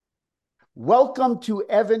Welcome to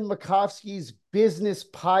Evan Makovsky's Business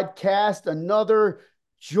Podcast, another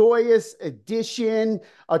joyous edition,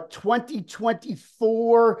 a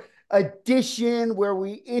 2024 edition where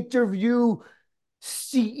we interview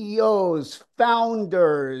CEOs,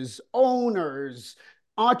 founders, owners,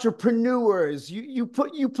 entrepreneurs. You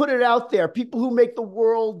put it out there, people who make the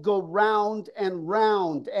world go round and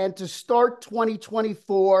round. And to start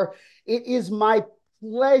 2024, it is my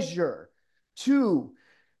pleasure to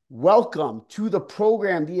welcome to the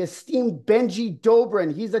program the esteemed Benjy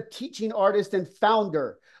Dobrin. He's a teaching artist and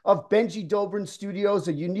founder of Benjy Dobrin Studios,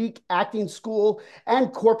 a unique acting school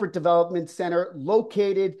and corporate development center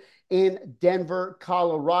located in Denver,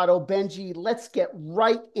 Colorado. Benjy, let's get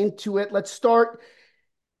right into it. Let's start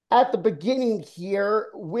at the beginning here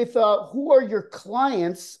with who are your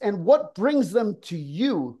clients and what brings them to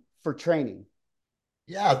you for training?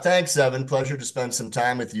 Yeah, thanks, Evan. Pleasure to spend some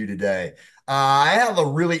time with you today. I have a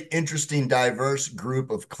really interesting, diverse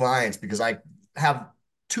group of clients because I have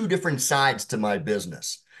two different sides to my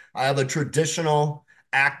business. I have a traditional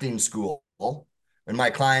acting school, and my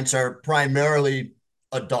clients are primarily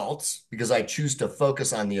adults because I choose to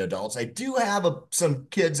focus on the adults. I do have some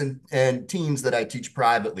kids and teens that I teach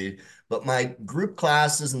privately, but my group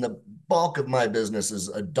classes and the bulk of my business is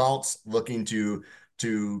adults looking to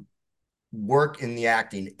work in the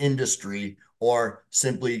acting industry or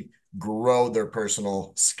simply grow their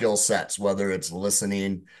personal skill sets, whether it's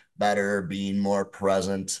listening better, being more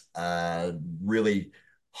present, really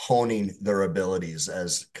honing their abilities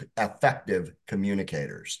as effective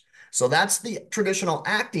communicators. So that's the traditional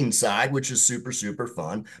acting side, which is super, super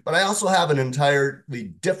fun. But I also have an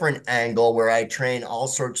entirely different angle where I train all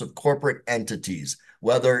sorts of corporate entities,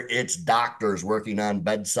 whether it's doctors working on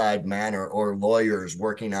bedside manner or lawyers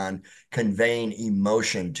working on conveying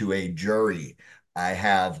emotion to a jury. I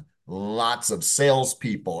have lots of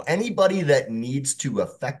salespeople. Anybody that needs to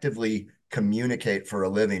effectively communicate for a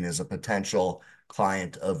living is a potential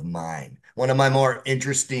client of mine. One of my more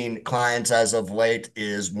interesting clients as of late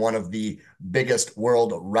is one of the biggest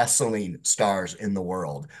world wrestling stars in the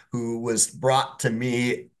world, who was brought to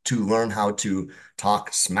me to learn how to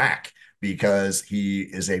talk smack because he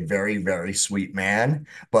is a very, very sweet man,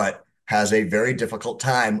 but has a very difficult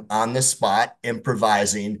time on the spot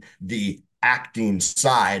improvising the acting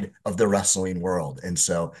side of the wrestling world. And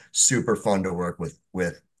so super fun to work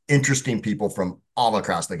with interesting people from all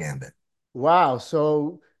across the gambit. Wow.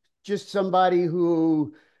 So just somebody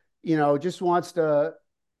who, just wants to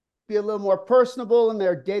be a little more personable in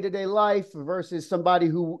their day-to-day life versus somebody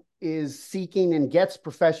who is seeking and gets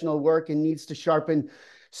professional work and needs to sharpen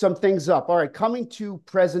some things up. All right, coming to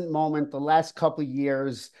present moment, the last couple of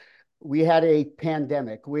years, we had a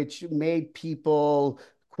pandemic, which made people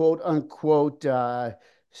quote unquote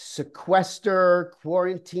sequester,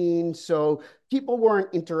 quarantine. So people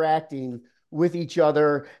weren't interacting with each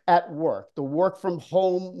other at work. The work from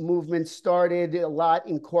home movement started a lot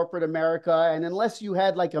in corporate America. And unless you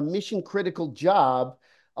had like a mission critical job,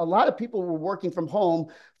 a lot of people were working from home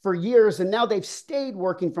for years. And now they've stayed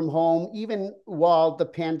working from home, even while the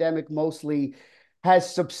pandemic mostly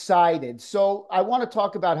has subsided. So I want to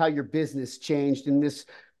talk about how your business changed in this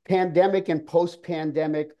pandemic and post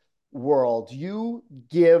pandemic world. You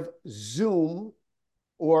give Zoom,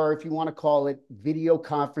 or if you want to call it video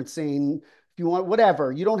conferencing, if you want,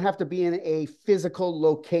 whatever, you don't have to be in a physical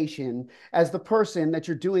location as the person that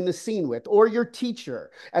you're doing the scene with or your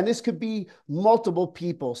teacher. And this could be multiple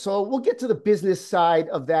people. So we'll get to the business side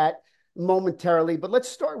of that momentarily, but let's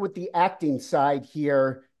start with the acting side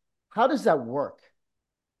here. How does that work?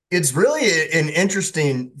 It's really an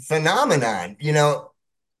interesting phenomenon.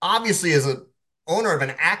 Obviously, as a owner of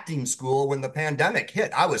an acting school, when the pandemic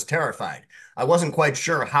hit, I was terrified. I wasn't quite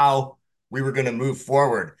sure how we were going to move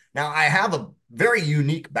forward. Now, I have a very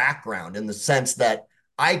unique background in the sense that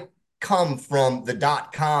I come from the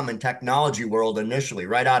 .com and technology world initially.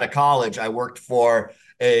 Right out of college, I worked for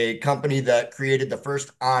a company that created the first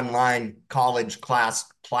online college class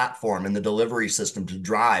platform and the delivery system to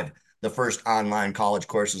drive the first online college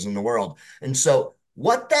courses in the world. And so,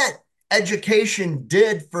 what that education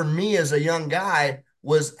did for me as a young guy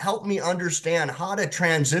was help me understand how to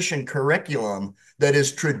transition curriculum that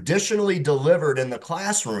is traditionally delivered in the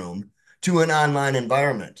classroom to an online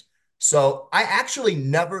environment. So I actually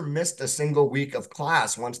never missed a single week of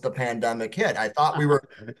class once the pandemic hit. I thought we were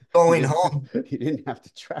you going didn't home. you didn't have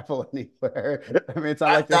to travel anywhere. I mean, it's not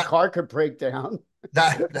That, like your that, car could break down.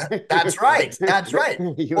 that's right. That's right.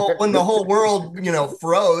 You Well, when the were, whole world,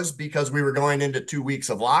 froze because we were going into 2 weeks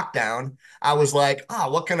of lockdown, I was like,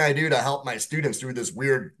 what can I do to help my students through this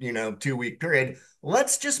weird, 2 week period?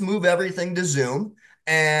 Let's just move everything to Zoom.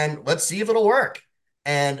 and let's see if it'll work.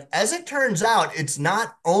 And as it turns out, it's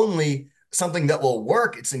not only something that will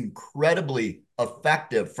work, it's incredibly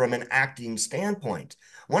effective from an acting standpoint.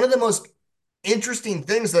 One of the most interesting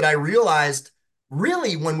things that I realized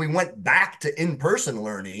really when we went back to in-person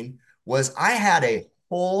learning was I had a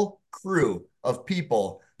whole crew of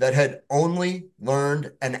people that had only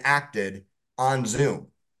learned and acted on Zoom.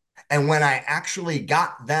 And when I actually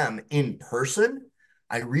got them in person,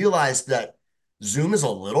 I realized that Zoom is a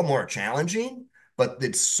little more challenging, but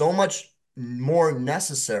it's so much more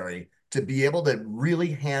necessary to be able to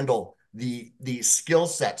really handle the skill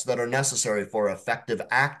sets that are necessary for effective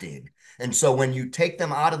acting. And so when you take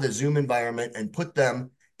them out of the Zoom environment and put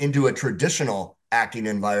them into a traditional acting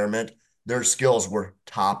environment, their skills were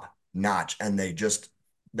top notch and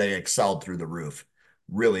they excelled through the roof.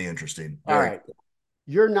 Really interesting. All Very right. cool.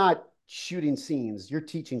 You're not shooting scenes, you're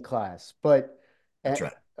teaching class. But uh, That's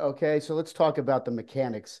right. okay, so let's talk about the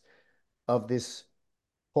mechanics of this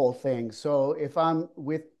whole thing. So if I'm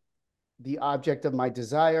with the object of my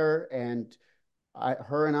desire and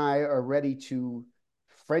her and I are ready to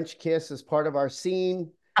French kiss as part of our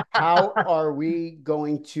scene, how are we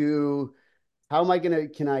going to, how am I going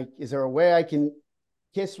to, is there a way I can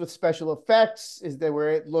kiss with special effects? Is there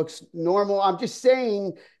where it looks normal? I'm just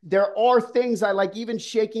saying there are things I like, even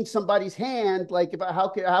shaking somebody's hand. Like, if how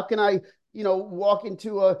can I, walk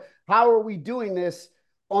into a, how are we doing this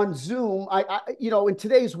on Zoom? In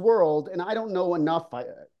today's world, and I don't know enough.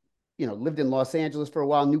 Lived in Los Angeles for a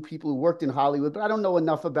while, knew people who worked in Hollywood, but I don't know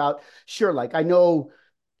enough about, sure, like I know,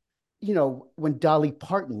 when Dolly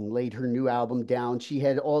Parton laid her new album down, she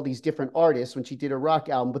had all these different artists when she did a rock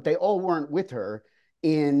album, but they all weren't with her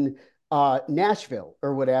in Nashville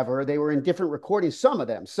or whatever. They were in different recordings. Some of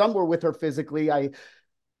them, some were with her physically.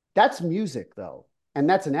 That's music though, and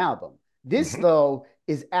that's an album. This Mhm. though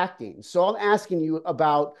is acting. So I'm asking you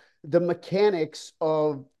about the mechanics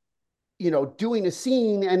of doing a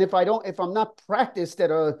scene, and if I'm not practiced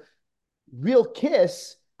at a real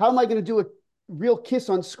kiss, how am I going to do a real kiss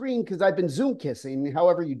on screen? Because I've been Zoom kissing,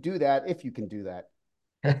 however you do that, if you can do that.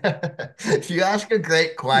 You ask a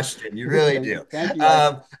great question. You really do. Thank you.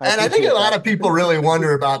 I And I think a appreciate lot that. of people really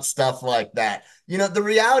wonder about stuff like that. The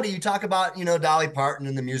reality you talk about, Dolly Parton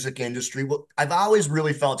in the music industry. Well, I've always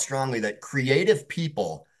really felt strongly that creative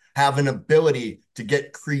people have an ability to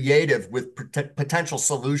get creative with potential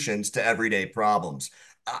solutions to everyday problems.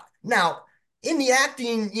 Now, in the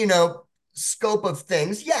acting, scope of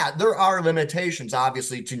things, yeah, there are limitations,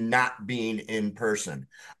 obviously, to not being in person.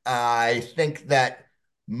 I think that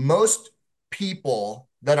most people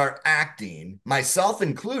that are acting, myself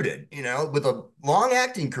included, with a long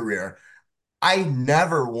acting career, I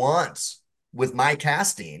never once, with my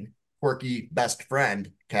casting, quirky best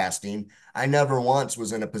friend casting, I never once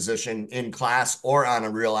was in a position in class or on a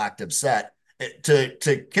real active set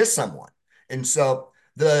to kiss someone. And so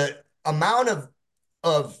the amount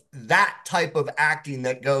of that type of acting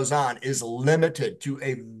that goes on is limited to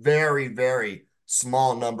a very, very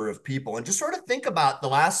small number of people. And just sort of think about the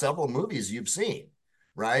last several movies you've seen,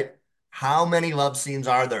 right? How many love scenes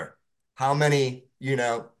are there? How many,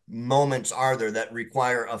 moments are there that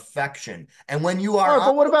require affection? And when you All are right, on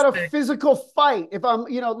but what those about a things, physical fight? If I'm,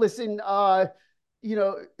 listen, you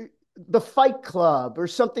know, the Fight Club or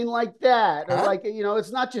something like that, or huh? like,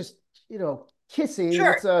 it's not just, kissing. It's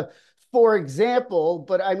Sure. a, for example,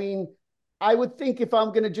 but I mean, I would think if I'm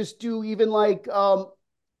going to just do even like a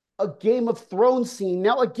Game of Thrones scene.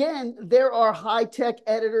 Now, again, there are high tech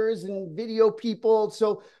editors and video people.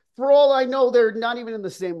 So, for all I know, they're not even in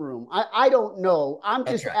the same room. I don't know. I'm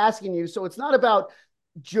That's just right. asking you. So, it's not about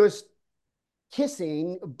just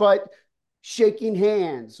kissing, but shaking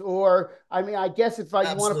hands. Or, I mean, I guess if you want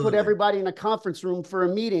to put Absolutely. everybody in a conference room for a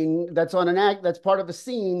meeting that's on an act, that's part of a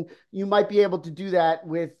scene, you might be able to do that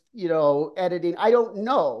with, editing. I don't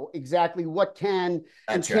know exactly what can and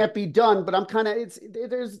That's right. can't be done, but I'm kind of,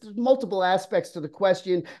 there's multiple aspects to the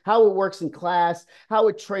question, how it works in class, how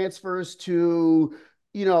it transfers to,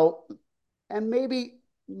 you know, and maybe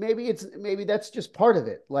that's just part of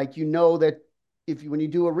it. Like, that if you when you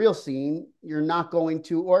do a real scene, you're not going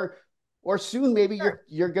to, or soon maybe Sure.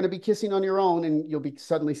 you're going to be kissing on your own and you'll be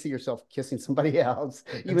suddenly see yourself kissing somebody else,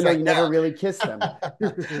 even That's though right. you never Now, really kissed them.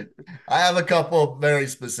 I have a couple of very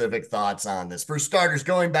specific thoughts on this. For starters,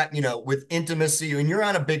 going back, with intimacy, when you're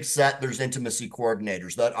on a big set, there's intimacy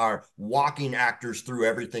coordinators that are walking actors through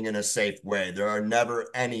everything in a safe way. There are never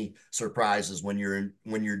any surprises when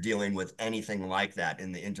you're dealing with anything like that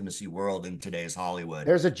in the intimacy world in today's Hollywood.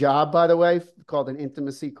 There's a job, by the way, called an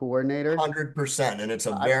intimacy coordinator. 100%. And it's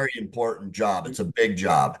a I've very important important job. It's a big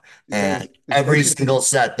job. That And is, it's every interesting. single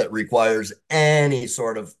set that requires any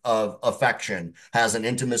sort of affection has an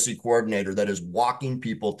intimacy coordinator that is walking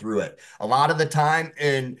people through it. A lot of the time,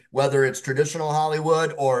 in whether it's traditional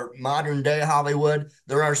Hollywood or modern day Hollywood,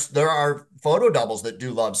 there are photo doubles that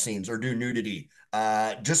do love scenes or do nudity.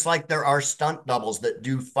 Just like there are stunt doubles that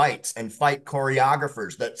do fights and fight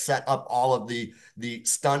choreographers that set up all of the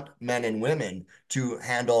stunt men and women to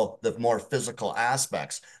handle the more physical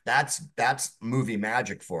aspects. That's movie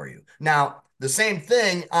magic for you. Now, the same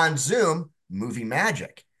thing on Zoom, movie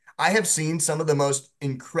magic. I have seen some of the most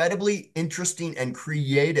incredibly interesting and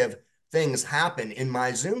creative things happen in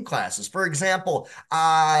my Zoom classes. For example,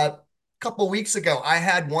 a couple weeks ago, I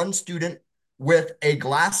had one student with a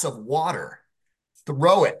glass of water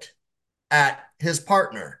throw it at his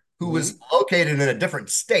partner who was Hmm. located in a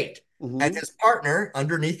different state. And Hmm. his partner,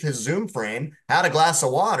 underneath his Zoom frame, had a glass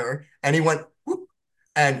of water and he went, whoop,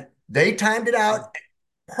 and they timed it out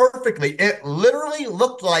perfectly. It literally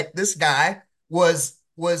looked like this guy was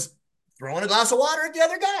throwing a glass of water at the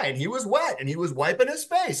other guy and he was wet and he was wiping his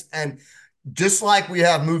face. And just like we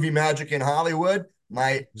have movie magic in Hollywood,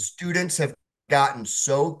 my students have gotten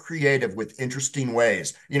so creative with interesting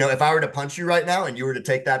ways. If I were to punch you right now and you were to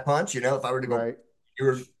take that punch, if I were to go, Right.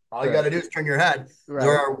 all you got Right. to do is turn your head. There Right.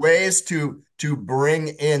 are ways to bring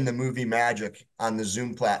in the movie magic on the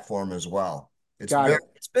Zoom platform as well. Got it.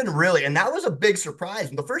 It's been really, and that was a big surprise.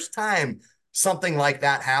 The first time something like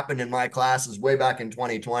that happened in my classes way back in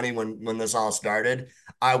 2020 when this all started,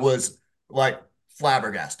 I was like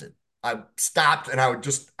flabbergasted. I stopped and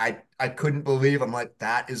I couldn't believe. I'm like,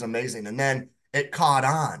 that is amazing. And then it caught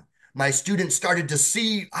on. My students started to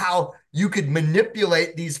see how you could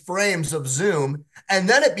manipulate these frames of Zoom, and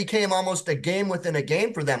then it became almost a game within a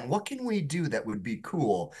game for them. What can we do that would be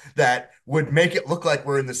cool, that would make it look like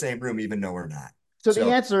we're in the same room even though we're not? So the So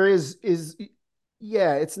answer is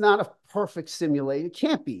yeah, it's not a perfect simulation. It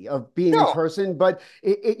can't be of being in no, person, but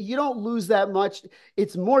you don't lose that much.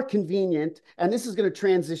 It's more convenient, and this is going to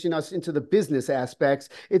transition us into the business aspects.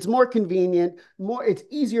 It's more convenient, it's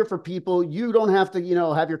easier for people. You don't have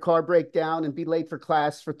to, have your car break down and be late for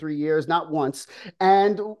class for 3 years, not once.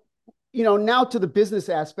 And now to the business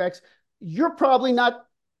aspects, you're probably not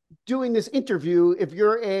doing this interview if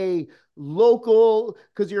you're a local,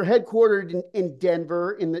 because you're headquartered in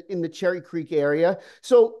Denver in the Cherry Creek area.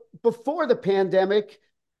 So before the pandemic,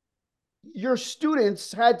 your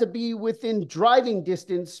students had to be within driving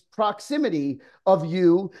distance proximity of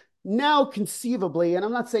you. Now conceivably, and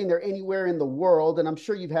I'm not saying they're anywhere in the world, and I'm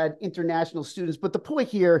sure you've had international students, but the point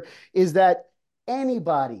here is that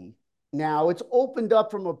anybody now, it's opened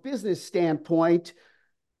up from a business standpoint,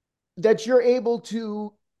 that you're able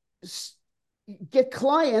to get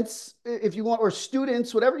clients, if you want, or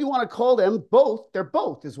students, whatever you want to call them. They're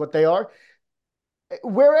both is what they are,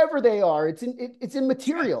 wherever they are. It's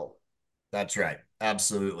immaterial. that's right.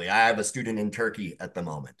 Absolutely. I have a student in Turkey at the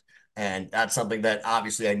moment, and that's something that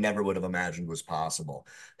obviously I never would have imagined was possible.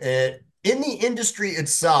 In the industry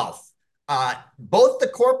itself, both the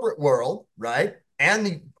corporate world, right, and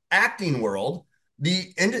the acting world,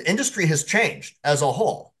 the industry has changed as a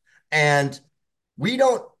whole. And we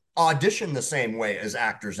don't audition the same way as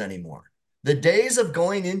actors anymore. The days of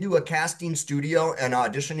going into a casting studio and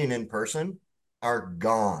auditioning in person are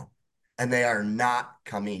gone, and they are not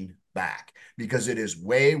coming back because it is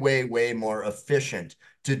way, way, way more efficient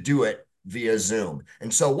to do it via Zoom.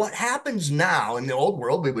 And so, what happens now in the old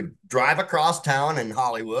world, we would drive across town in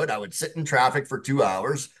Hollywood. I would sit in traffic for 2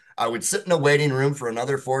 hours. I would sit in a waiting room for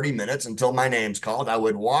another 40 minutes until my name's called. I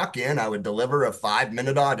would walk in, I would deliver a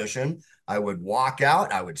 5-minute audition. I would walk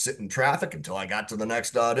out, I would sit in traffic until I got to the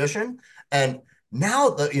next audition. And now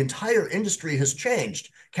the entire industry has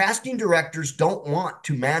changed. Casting directors don't want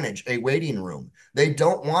to manage a waiting room. They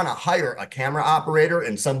don't want to hire a camera operator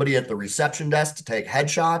and somebody at the reception desk to take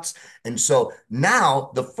headshots. And so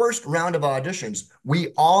now, the first round of auditions, we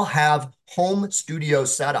all have home studio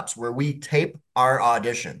setups where we tape our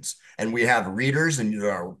auditions. And we have readers, and there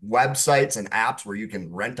are websites and apps where you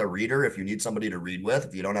can rent a reader if you need somebody to read with,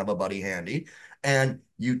 if you don't have a buddy handy. And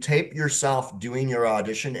you tape yourself doing your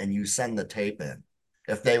audition and you send the tape in.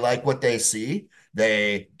 If they like what they see,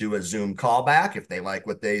 they do a Zoom callback. If they like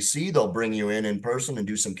what they see, they'll bring you in person and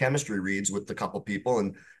do some chemistry reads with a couple people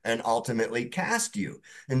and ultimately cast you.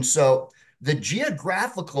 And so the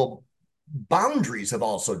geographical boundaries have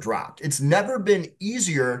also dropped. It's never been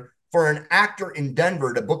easier for an actor in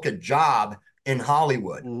Denver to book a job in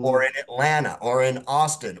Hollywood or Mm-hmm. in Atlanta or in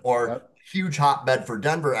Austin, or Yep. huge hotbed for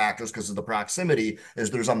Denver actors because of the proximity is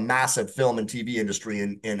there's a massive film and TV industry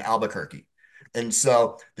in Albuquerque. And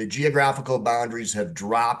so the geographical boundaries have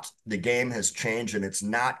dropped, the game has changed, and it's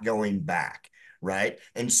not going back, right?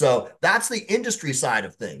 And so that's the industry side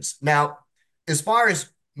of things. Now, as far as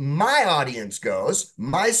my audience goes,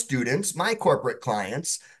 my students, my corporate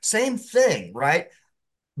clients, same thing, right?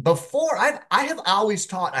 Before I have always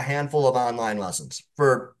taught a handful of online lessons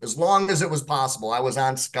for as long as it was possible. I was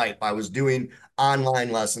on Skype, I was doing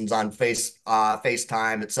online lessons on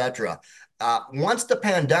FaceTime, etc. Once the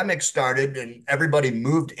pandemic started and everybody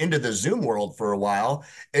moved into the Zoom world for a while,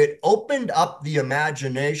 it opened up the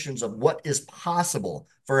imaginations of what is possible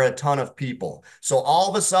for a ton of people. So all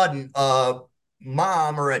of a sudden,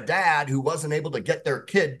 mom or a dad who wasn't able to get their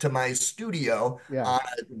kid to my studio Yeah. on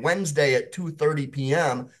a Wednesday at 2:30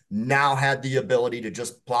 p.m. now had the ability to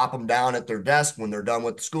just plop them down at their desk when they're done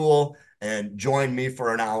with school and join me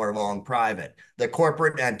for an hour long private. The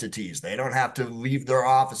corporate entities, they don't have to leave their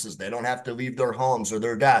offices, they don't have to leave their homes or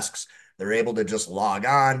their desks. They're able to just log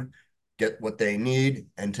on, get what they need,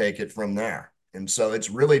 and take it from there. And so it's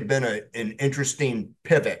really been an interesting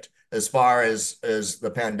pivot as far as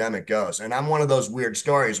the pandemic goes. And I'm one of those weird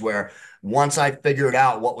stories where once I figured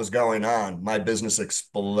out what was going on, my business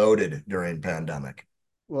exploded during pandemic.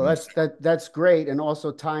 Well, that's great, and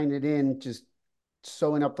also tying it in, just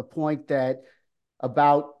sewing up the point that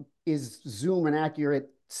about is Zoom an accurate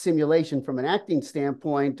simulation from an acting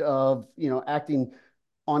standpoint of acting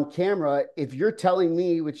on camera. If you're telling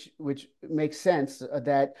me, which makes sense,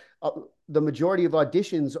 that the majority of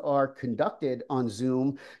auditions are conducted on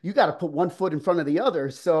Zoom, you got to put one foot in front of the other.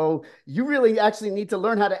 So you really actually need to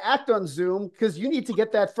learn how to act on Zoom, because you need to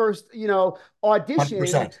get that first, audition.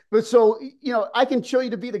 100%. But so, I can show you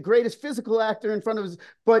to be the greatest physical actor in front of us,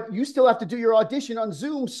 but you still have to do your audition on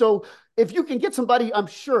Zoom. So if you can get somebody, I'm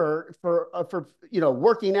sure for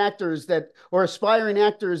working actors that, or aspiring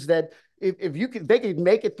actors that, if you could, they could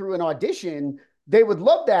make it through an audition, they would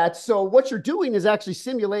love that. So what you're doing is actually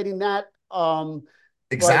simulating that. But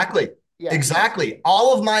Exactly. yeah, Exactly.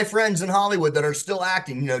 All of my friends in Hollywood that are still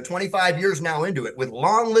acting, 25 years now into it with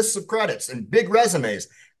long lists of credits and big resumes,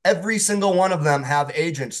 every single one of them have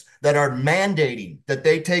agents that are mandating that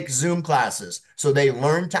they take Zoom classes so they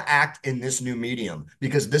learn to act in this new medium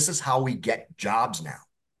because this is how we get jobs now.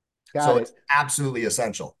 got So it. it's absolutely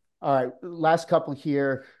essential. All right, last couple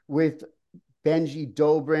here with Benjy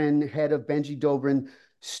Dobrin, head of Benjy Dobrin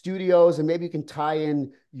Studios, and maybe you can tie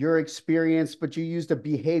in your experience, but you used a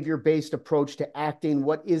behavior-based approach to acting.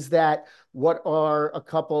 What is that? What are a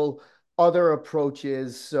couple other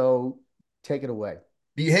approaches? So take it away.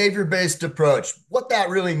 Behavior-based approach. What that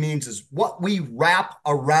really means is what we wrap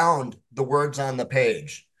around the words on the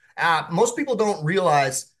page. Most people don't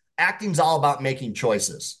realize acting's all about making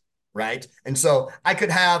choices, right? And so I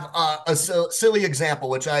could have a silly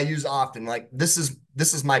example, which I use often, like this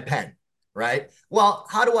is my pen, right? Well,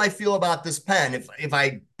 how do I feel about this pen? If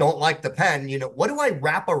I don't like the pen, what do I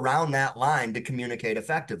wrap around that line to communicate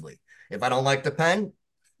effectively? If I don't like the pen,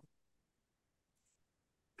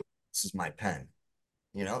 this is my pen.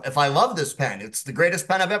 If I love this pen, it's the greatest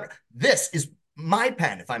pen I've ever. This is my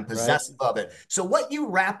pen if I'm Right. possessive of it. So what you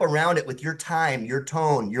wrap around it with your time, your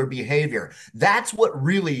tone, your behavior, that's what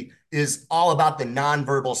really is all about the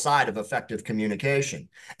nonverbal side of effective communication.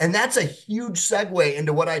 And that's a huge segue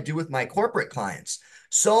into what I do with my corporate clients.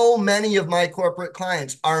 So many of my corporate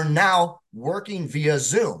clients are now working via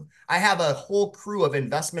Zoom. I have a whole crew of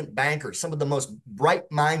investment bankers, some of the most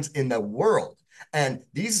bright minds in the world, and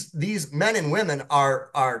these men and women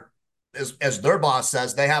are as their boss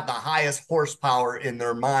says, they have the highest horsepower in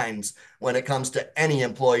their minds when it comes to any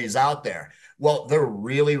employees out there. Well, they're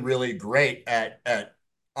really, really great at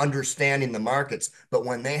understanding the markets, but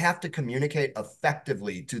when they have to communicate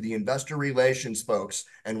effectively to the investor relations folks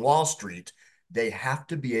and Wall Street, they have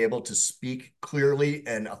to be able to speak clearly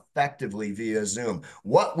and effectively via Zoom.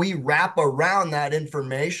 What we wrap around that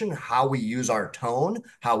information, how we use our tone,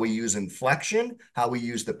 how we use inflection, how we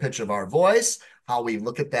use the pitch of our voice, how we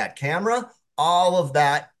look at that camera, all of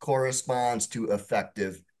that corresponds to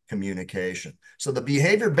effective communication. So the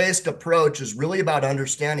behavior-based approach is really about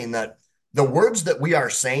understanding that the words that we are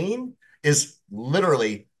saying is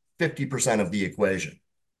literally 50% of the equation.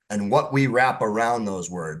 And what we wrap around those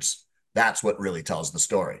words, that's what really tells the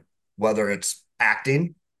story, whether it's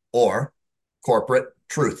acting or corporate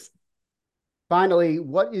truth. Finally,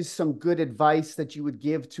 what is some good advice that you would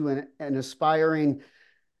give to an aspiring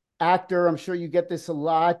actor? I'm sure you get this a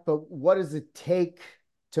lot, but what does it take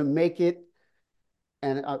to make it?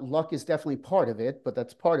 And luck is definitely part of it, but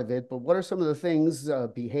that's part of it. But what are some of the things,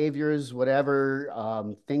 behaviors,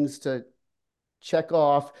 whatever, things to check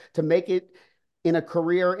off to make it in a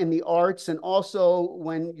career in the arts. And also,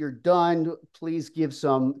 when you're done, please give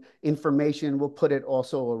some information. We'll put it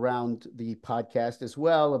also around the podcast as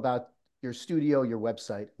well about your studio, your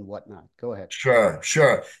website, and whatnot. Go ahead. Sure,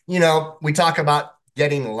 sure. We talk about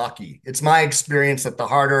getting lucky. It's my experience that the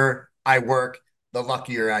harder I work, the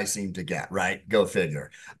luckier I seem to get, right? Go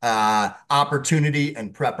figure. Opportunity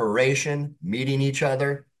and preparation, meeting each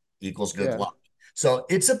other equals good Yeah. luck. So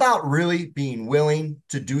it's about really being willing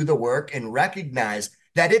to do the work and recognize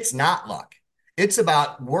that it's not luck. It's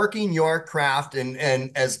about working your craft and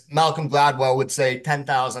as Malcolm Gladwell would say,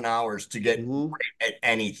 10,000 hours to get Mm-hmm. great at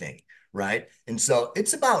anything, right? And so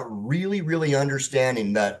it's about really, really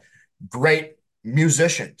understanding that great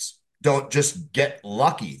musicians don't just get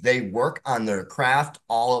lucky. They work on their craft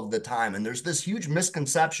all of the time. And there's this huge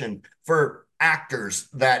misconception for actors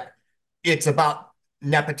that it's about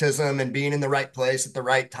nepotism and being in the right place at the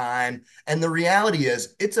right time. And the reality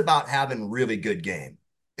is, it's about having really good game.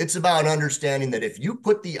 It's about understanding that if you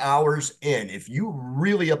put the hours in, if you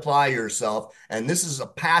really apply yourself, and this is a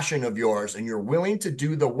passion of yours, and you're willing to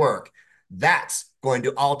do the work, that's going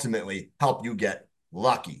to ultimately help you get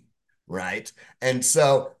lucky, right? And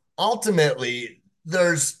so ultimately,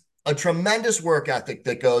 there's a tremendous work ethic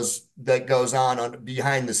that goes on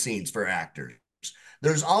behind the scenes for actors.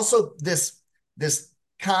 There's also this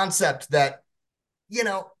concept that you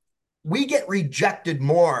know we get rejected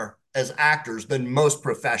more as actors than most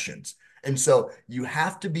professions, and so you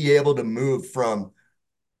have to be able to move from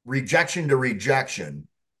rejection to rejection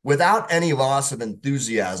without any loss of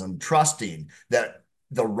enthusiasm, trusting that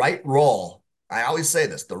the right role, I always say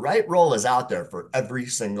this, the right role is out there for every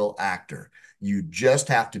single actor. You just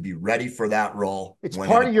have to be ready for that role It's when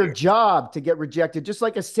it part of your appears. job to get rejected, just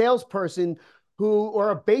like a salesperson who,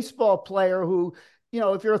 or a baseball player who,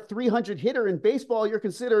 if you're a 300 hitter in baseball, you're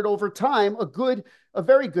considered over time a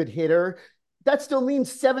very good hitter. That still means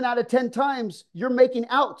 7 out of 10 times you're making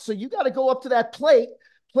out. So you got to go up to that plate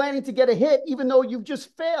planning to get a hit, even though you've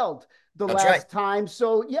just failed the That's right. last time.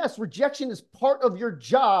 So, yes, rejection is part of your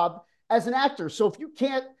job as an actor. So if you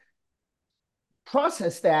can't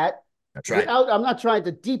process that That's right. without, I'm not trying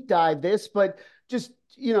to deep dive this, but just,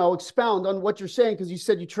 expound on what you're saying, because you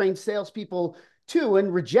said you train salespeople too.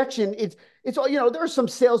 And rejection, it's all, there are some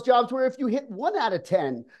sales jobs where if you hit 1 out of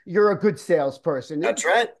 10, you're a good salesperson. It That's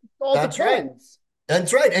right. all That's right. depends.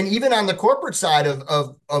 That's right. And even on the corporate side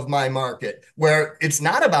of my market, where it's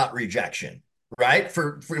not about rejection, right?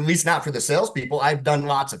 For at least not for the salespeople. I've done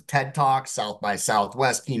lots of TED Talks, South by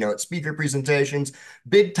Southwest, keynote speaker presentations,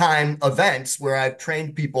 big time events where I've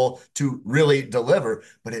trained people to really deliver.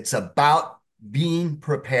 But it's about being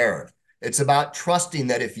prepared. It's about trusting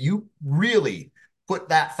that if you really put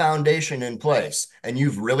that foundation in place and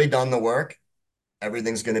you've really done the work,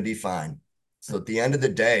 everything's going to be fine. So at the end of the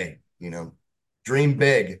day, dream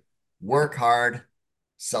big, work hard,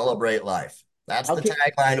 celebrate life. That's How the can,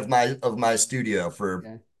 tagline of my studio for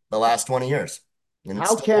yeah. the last 20 years. And it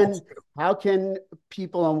how still holds can, true. how can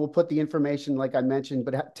people, and we'll put the information like I mentioned,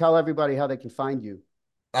 but tell everybody how they can find you.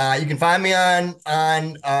 You can find me on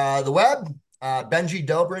the web,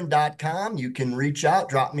 benjydobrin.com. You can reach out,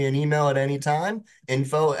 drop me an email at any time,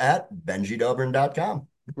 info@benjydobrin.com.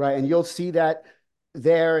 Right. And you'll see that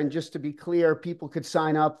there. And just to be clear, people could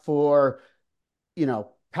sign up for,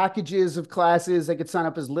 packages of classes. They could sign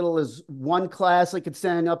up as little as one class. They could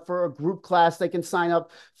sign up for a group class. They can sign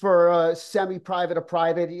up for a semi-private, a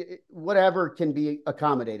private, whatever can be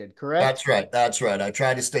accommodated. Correct? That's right. That's right. I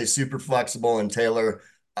try to stay super flexible and tailor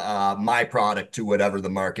my product to whatever the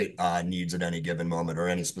market needs at any given moment or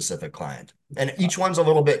any specific client. And each one's a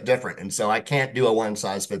little bit different. And so I can't do a one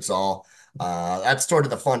size fits all. That's sort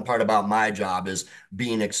of the fun part about my job is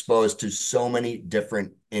being exposed to so many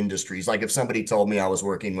different industries. Like if somebody told me I was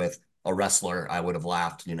working with a wrestler, I would have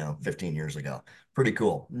laughed, 15 years ago. Pretty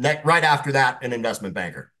cool. Right after that, an investment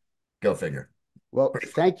banker. Go figure. Well, Pretty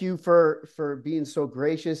cool. thank you for being so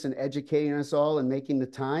gracious and educating us all and making the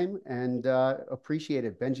time, and appreciate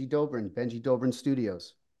it. Benjy Dobrin, Benjy Dobrin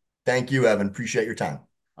Studios. Thank you, Evan. Appreciate your time.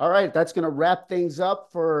 All right, that's going to wrap things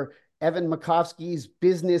up for Evan Makovsky's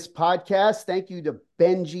business podcast. Thank you to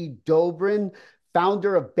Benjy Dobrin,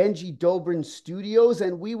 founder of Benjy Dobrin Studios,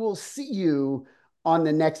 and we will see you on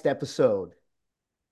the next episode.